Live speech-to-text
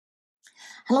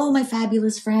Hello, my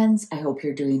fabulous friends. I hope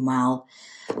you're doing well.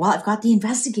 Well, I've got the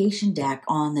investigation deck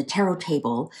on the tarot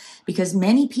table because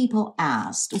many people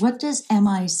asked, what does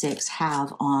MI6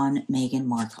 have on Meghan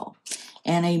Markle?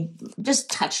 And I just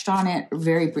touched on it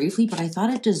very briefly, but I thought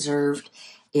it deserved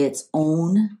its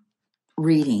own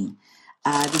reading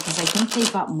because I think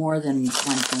they've got more than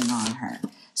one thing on her.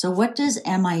 So what does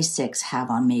MI6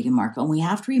 have on Meghan Markle? And we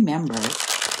have to remember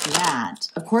that,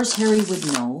 of course, Harry would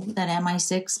know that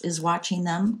MI6 is watching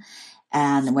them.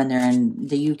 And when they're in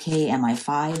the UK,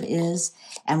 MI5 is.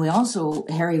 And we also,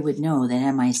 Harry would know that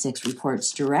MI6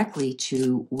 reports directly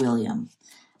to William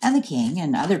and the king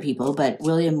and other people, but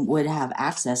William would have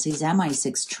access. He's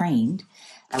MI6 trained.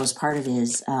 That was part of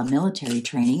his military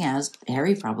training, as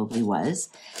Harry probably was.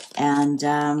 And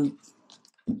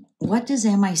what does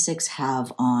MI6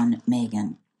 have on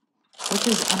Meghan? What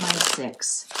does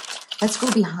MI6? Let's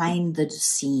go behind the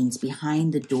scenes,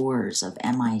 behind the doors of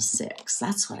MI6.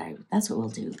 That's what we'll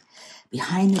do.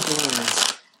 Behind the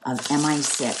doors of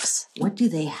MI6. What do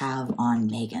they have on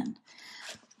Meghan?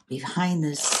 Behind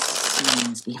the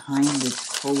scenes, behind the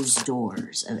closed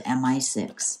doors of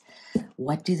MI6.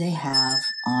 What do they have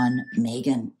on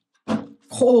Meghan?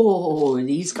 Oh,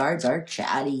 these cards are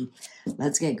chatty.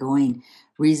 Let's get going.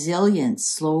 Resilience,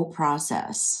 slow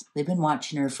process. They've been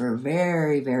watching her for a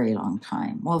very, very long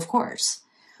time. Well, of course.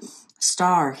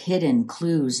 Star, hidden,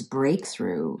 clues,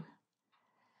 breakthrough.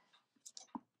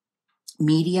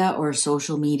 Media or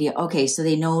social media. Okay, so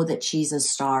they know that she's a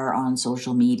star on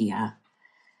social media.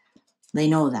 They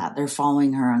know that. They're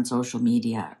following her on social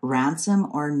media. Ransom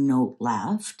or note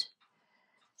left.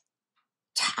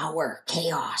 Tower,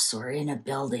 chaos, or in a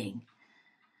building.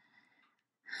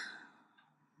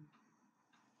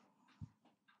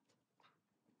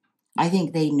 I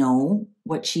think they know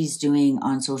what she's doing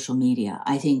on social media.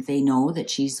 I think they know that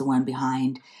she's the one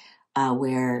behind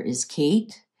Where is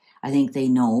Kate? I think they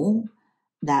know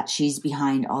that she's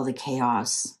behind all the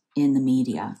chaos in the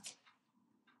media.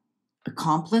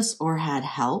 Accomplice or had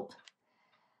help?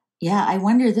 Yeah, I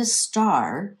wonder, this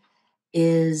star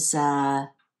is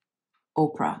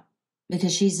Oprah,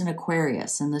 because she's an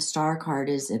Aquarius, and the star card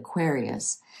is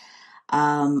Aquarius.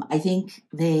 I think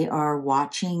they are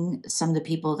watching some of the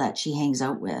people that she hangs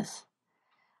out with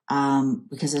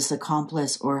because it's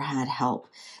accomplice or had help.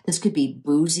 This could be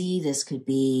boozy. This could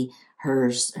be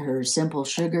her simple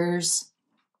sugars.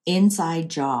 Inside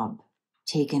job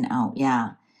taken out.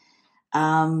 Yeah.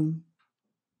 You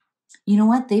know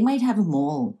what? They might have a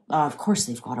mole. Of course,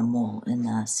 they've got a mole in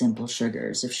the simple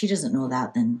sugars. If she doesn't know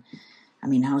that, then, I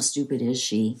mean, how stupid is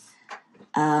she?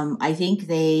 I think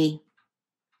they...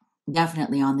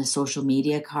 Definitely on the social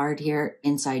media card here,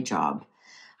 inside job.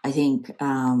 I think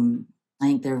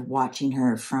they're watching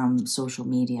her from social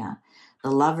media. The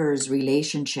lovers,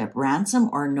 relationship, ransom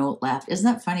or note left. Isn't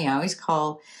that funny? I always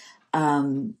call,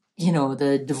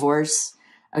 the divorce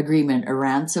agreement a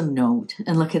ransom note.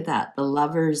 And look at that, the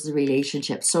lovers, the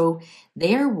relationship. So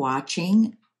they're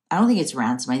watching. I don't think it's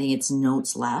ransom. I think it's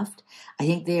notes left. I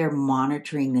think they are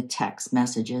monitoring the text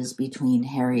messages between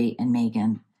Harry and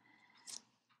Meghan.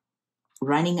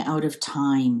 Running out of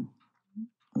time.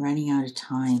 Running out of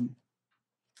time.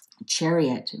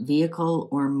 Chariot, vehicle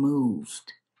or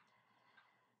moved.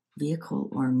 Vehicle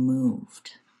or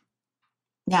moved.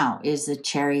 Now, is the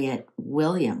chariot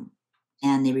William?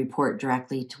 And they report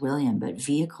directly to William, but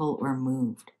vehicle or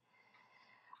moved.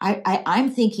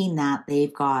 I'm thinking that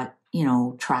they've got,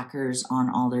 trackers on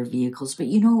all their vehicles. But,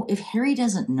 if Harry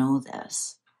doesn't know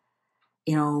this,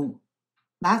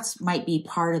 that might be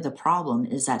part of the problem,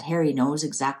 is that Harry knows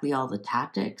exactly all the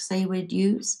tactics they would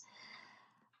use.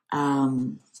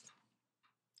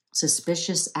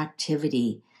 Suspicious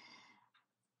activity.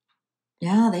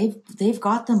 Yeah, they've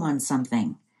got them on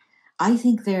something. I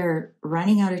think they're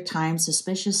running out of time.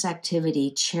 Suspicious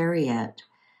activity, chariot.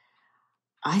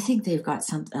 I think they've got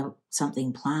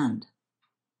something planned.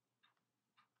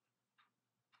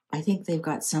 I think they've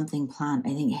got something planned. I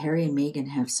think Harry and Meghan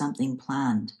have something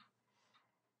planned.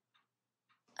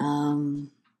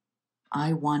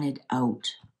 I wanted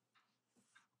out.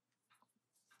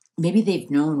 Maybe they've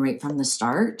known right from the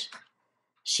start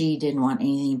she didn't want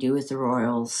anything to do with the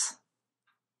royals.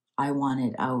 I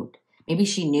wanted out. Maybe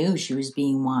she knew she was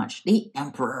being watched. The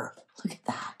emperor. Look at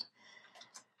that.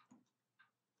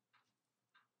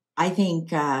 I think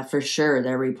for sure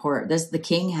the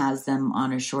king has them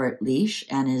on a short leash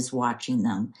and is watching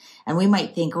them. And we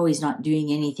might think, oh, he's not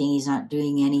doing anything. He's not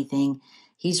doing anything.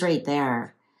 He's right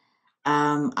there.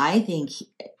 I think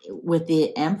with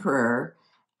the emperor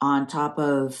on top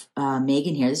of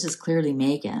Meghan here, this is clearly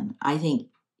Meghan. I think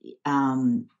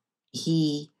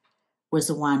he was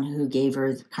the one who gave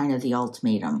her kind of the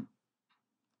ultimatum.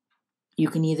 You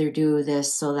can either do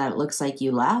this so that it looks like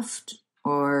you left,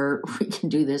 or we can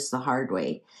do this the hard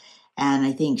way. And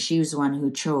I think she was the one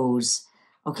who chose,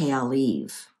 okay, I'll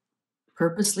leave.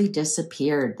 Purposely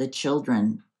disappeared. The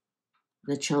children.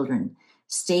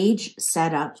 Stage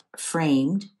set up,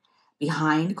 framed,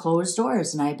 behind closed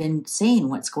doors. And I've been saying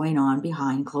what's going on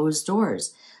behind closed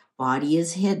doors. Body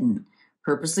is hidden.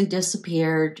 Purposely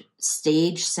disappeared.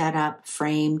 Stage set up,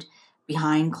 framed,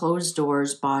 behind closed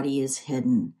doors. Body is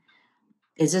hidden.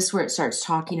 Is this where it starts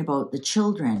talking about the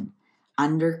children?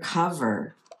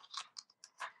 Undercover.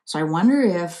 So I wonder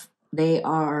if they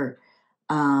are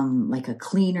like a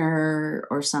cleaner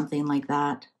or something like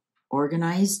that.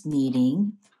 Organized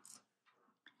meeting.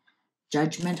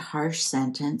 Judgment, harsh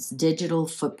sentence. Digital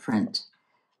footprint.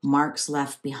 Marks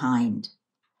left behind.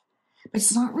 But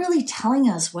it's not really telling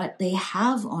us what they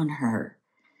have on her.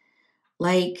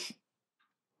 Like,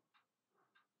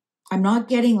 I'm not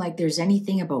getting like there's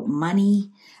anything about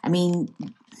money. I mean,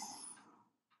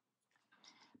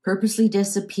 purposely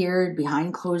disappeared,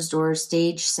 behind closed doors,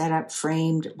 stage set up,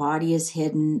 framed, body is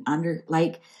hidden, under,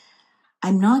 like,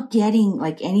 I'm not getting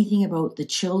like anything about the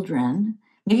children.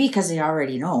 Maybe because they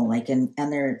already know, like, and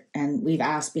we've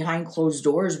asked behind closed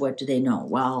doors, what do they know?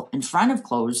 Well, in front of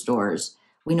closed doors,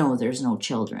 we know there's no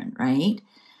children, right?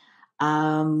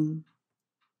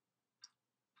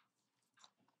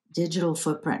 Digital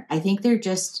footprint. I think they're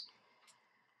just,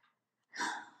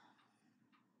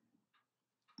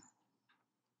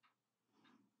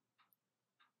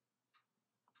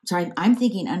 so I'm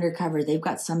thinking undercover, they've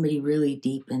got somebody really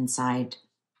deep inside.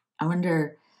 I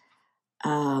wonder,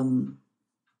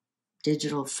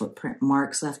 digital footprint,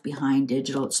 marks left behind,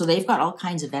 digital. So they've got all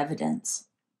kinds of evidence.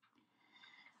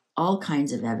 All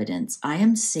kinds of evidence. I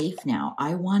am safe now.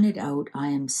 I wanted out. I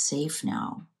am safe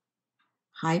now.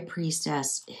 High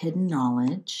Priestess, hidden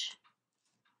knowledge,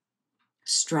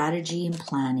 strategy and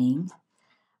planning,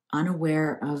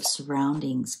 unaware of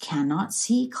surroundings, cannot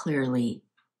see clearly.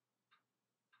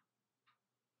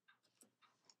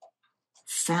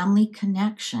 Family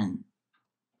connection.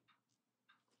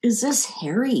 Is this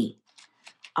Harry?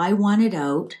 I wanted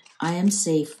out. I am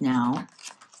safe now.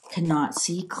 Cannot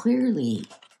see clearly.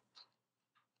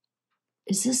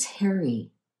 Is this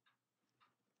Harry?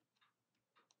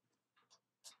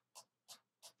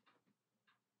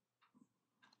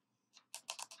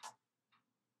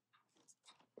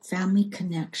 Family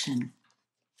connection.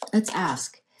 Let's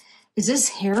ask. Is this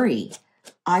Harry?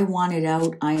 I wanted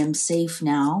out. I am safe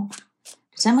now.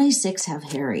 Does MI6 have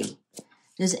Harry?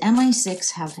 Does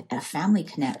MI6 have a family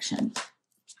connection?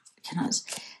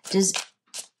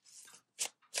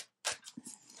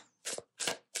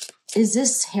 Is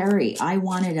this Harry? I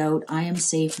wanted out. I am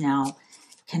safe now.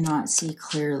 Cannot see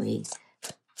clearly.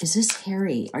 Is this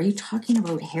Harry? Are you talking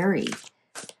about Harry?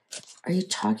 Are you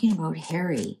talking about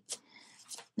Harry?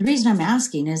 The reason I'm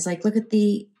asking is, like, look at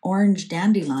the orange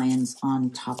dandelions on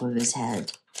top of his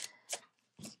head.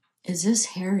 Is this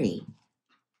Harry?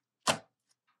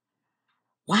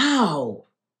 Wow.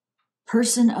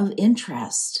 Person of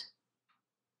interest.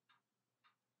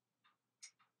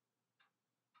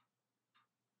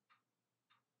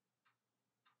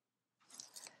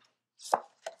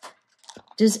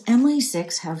 Does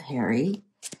MI6 have Harry?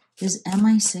 Does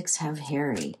MI6 have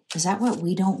Harry? Is that what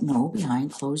we don't know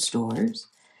behind closed doors?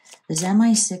 Does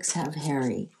MI6 have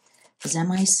Harry? Does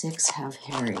MI6 have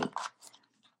Harry?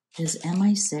 Does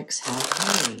MI6 have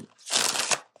Harry?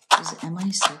 Does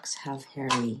MI6 have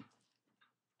Harry?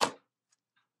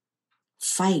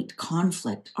 Fight,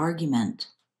 conflict, argument.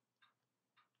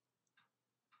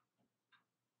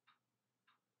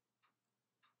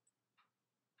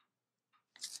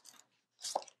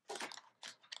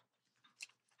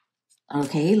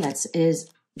 Okay, does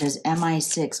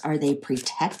MI6, are they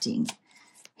protecting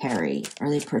Harry? Are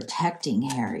they protecting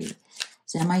Harry?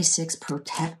 Is MI6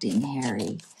 protecting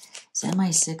Harry? Is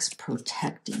MI6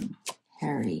 protecting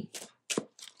Harry?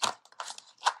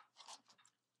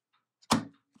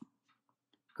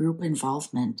 Group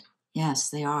involvement. Yes,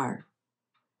 they are.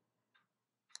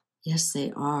 Yes,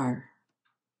 they are.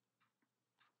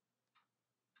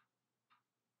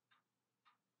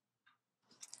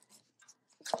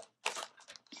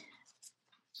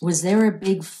 Was there a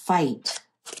big fight?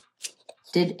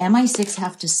 Did MI6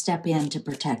 have to step in to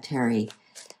protect Harry?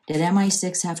 Did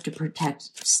MI6 have to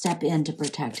step in to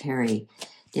protect Harry?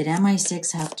 Did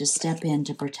MI6 have to step in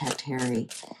to protect Harry?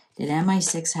 Did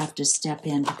MI6 have to step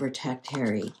in to protect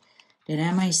Harry? Did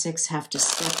MI6 have to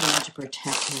step in to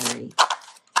protect Harry?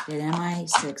 Did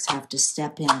MI6 have to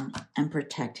step in and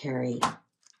protect Harry?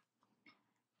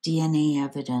 DNA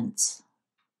evidence.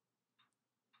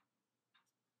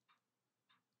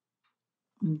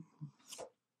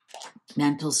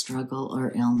 Mental struggle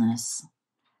or illness.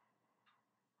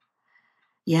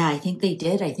 Yeah, I think they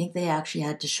did. I think they actually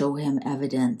had to show him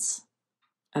evidence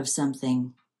of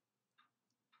something.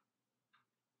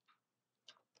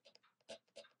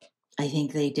 I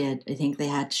think they did. I think they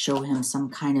had to show him some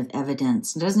kind of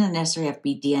evidence. It doesn't necessarily have to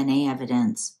be DNA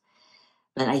evidence,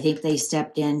 but I think they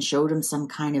stepped in, showed him some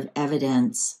kind of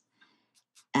evidence,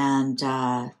 and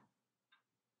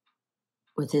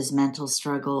with his mental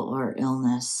struggle or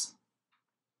illness.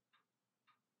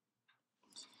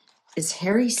 Is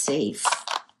Harry safe?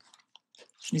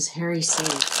 Is Harry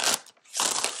safe?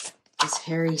 Is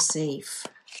Harry safe?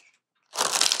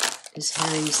 Is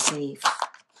Harry safe?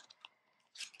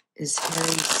 Is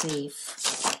Harry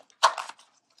safe?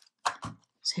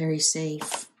 Is Harry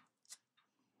safe?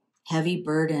 Heavy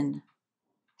burden.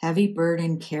 Heavy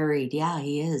burden carried. Yeah,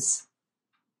 he is.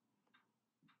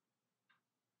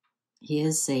 He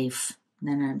is safe. And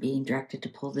then I'm being directed to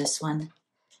pull this one.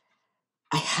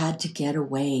 I had to get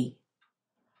away.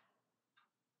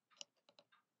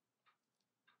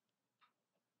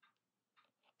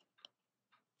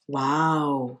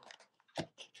 Wow.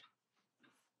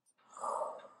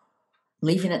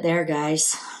 Leaving it there,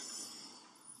 guys.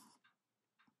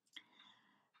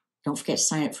 Don't forget to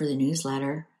sign up for the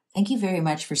newsletter. Thank you very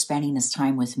much for spending this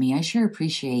time with me. I sure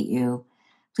appreciate you.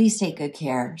 Please take good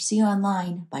care. See you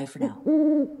online. Bye for now.